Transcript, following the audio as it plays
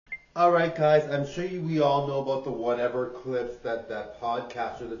All right, guys. I'm sure we all know about the whatever clips that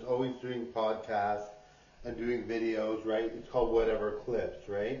podcaster that's always doing podcasts and doing videos, right? It's called whatever clips,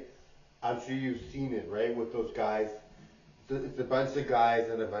 right? I'm sure you've seen it, right? With those guys, it's a bunch of guys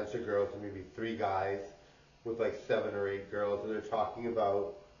and a bunch of girls, and maybe three guys with like 7 or 8 girls, and they're talking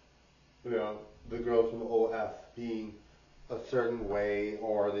about, you know, the girls from OF being a certain way,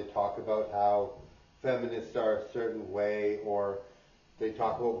 or they talk about how feminists are a certain way, or they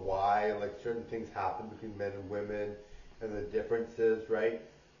talk about why like certain things happen between men and women and the differences, right?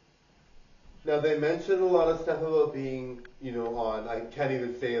 Now they mentioned a lot of stuff about being, on I can't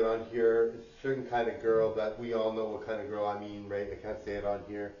even say it on here. It's a certain kind of girl that we all know what kind of girl I mean, right? I can't say it on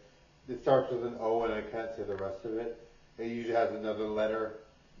here. It starts with an O and I can't say the rest of it. It usually has another letter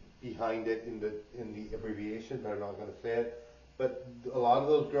behind it in the abbreviation, but I'm not going to say it. But a lot of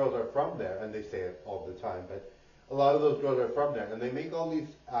those girls are from there, and they say it all the time. But a lot of those girls are from there, and they make all these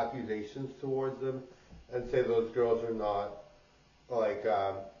accusations towards them, and say those girls are not like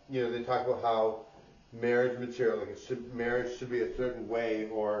they talk about how marriage material, like marriage should be a certain way,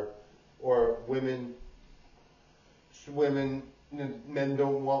 or women men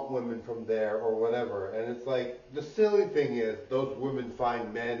don't want women from there or whatever. And it's like the silly thing is those women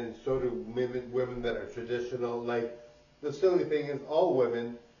find men, and so do women that are traditional. Like the silly thing is all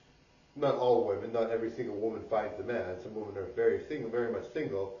women, not all women, not every single woman finds a man. Some women are very single, very much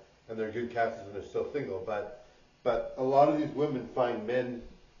single, and they're good casters and they're still single. But a lot of these women find men,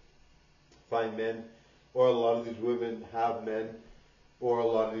 or a lot of these women have men, or a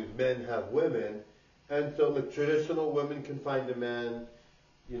lot of these men have women. And so the traditional women can find a man,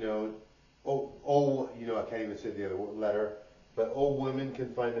 you know, I can't even say the other letter, but old women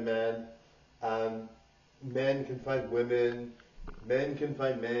can find a man, um, men can find women, men can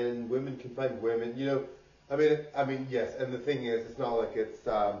find men, women can find women, yes, and the thing is, it's not like it's,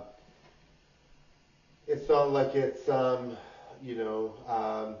 you know,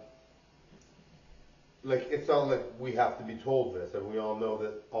 like it's not like we have to be told this, and we all know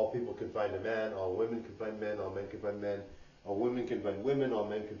that all people can find a man, all women can find men, all men can find men, all women can find women, all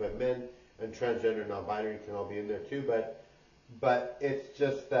men can find men, and transgender, non-binary can all be in there too. But it's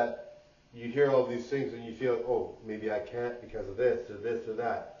just that you hear all these things and you feel, oh, maybe I can't because of this or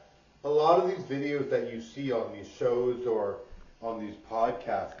that. A lot of these videos that you see on these shows or on these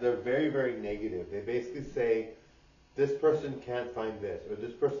podcasts, they're very, very negative. They basically say this person can't find this, or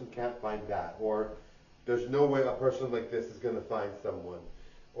this person can't find that, or there's no way a person like this is going to find someone,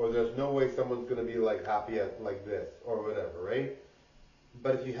 or there's no way someone's going to be like happy at like this, or whatever, right?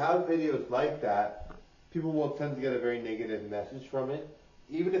 But if you have videos like that, people will tend to get a very negative message from it,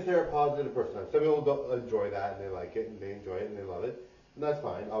 even if they're a positive person. Some people don't enjoy that and they like it and they enjoy it and they love it, and that's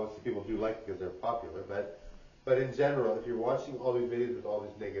fine. Obviously, people do like it because they're popular, but in general, if you're watching all these videos with all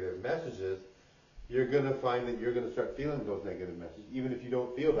these negative messages, you're going to find that you're going to start feeling those negative messages, even if you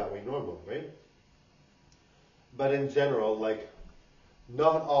don't feel that way normally, right? But in general, like,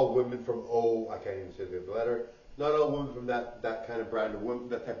 not all women from I can't even say the letter, not all women from that kind of brand of woman,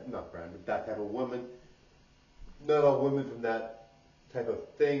 that type, not brand, but that type of woman, not all women from that type of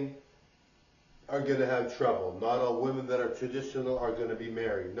thing are going to have trouble. Not all women that are traditional are going to be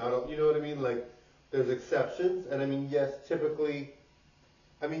married. Not all, you know what I mean? Like, there's exceptions, and I mean, yes, typically,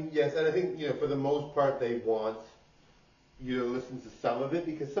 yes, and I think, for the most part, they want you to listen to some of it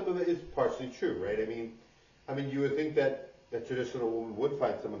because some of it is partially true, right? You would think that a traditional woman would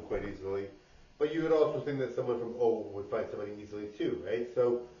find someone quite easily, but you would also think that someone from O would find somebody easily too, right?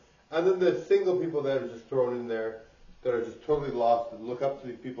 So, and then the single people that are just thrown in there, that are just totally lost and look up to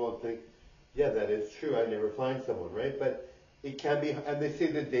these people and think, yeah, that is true. I never find someone, right? But it can be, and they say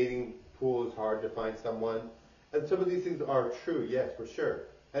the dating pool is hard to find someone, and some of these things are true, yes, for sure.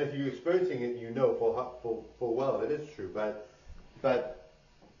 And if you're experiencing it, you know full well that is true. But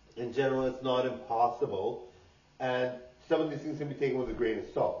in general, it's not impossible, and some of these things can be taken with a grain of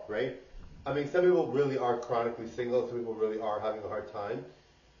salt, right? Some people really are chronically single, some people really are having a hard time,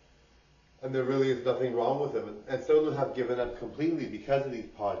 and there really is nothing wrong with them, and some of them have given up completely because of these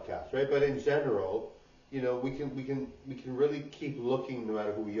podcasts, right? But in general, we can really keep looking no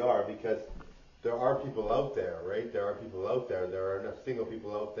matter who we are because there are people out there, right? There are people out there. There are enough single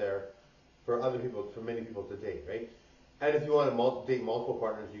people out there for other people, for many people to date, right? And if you want to date multiple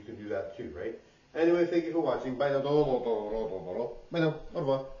partners, you can do that too, right? Anyway, thank you for watching. Bye now. Bye now.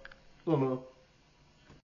 Au revoir.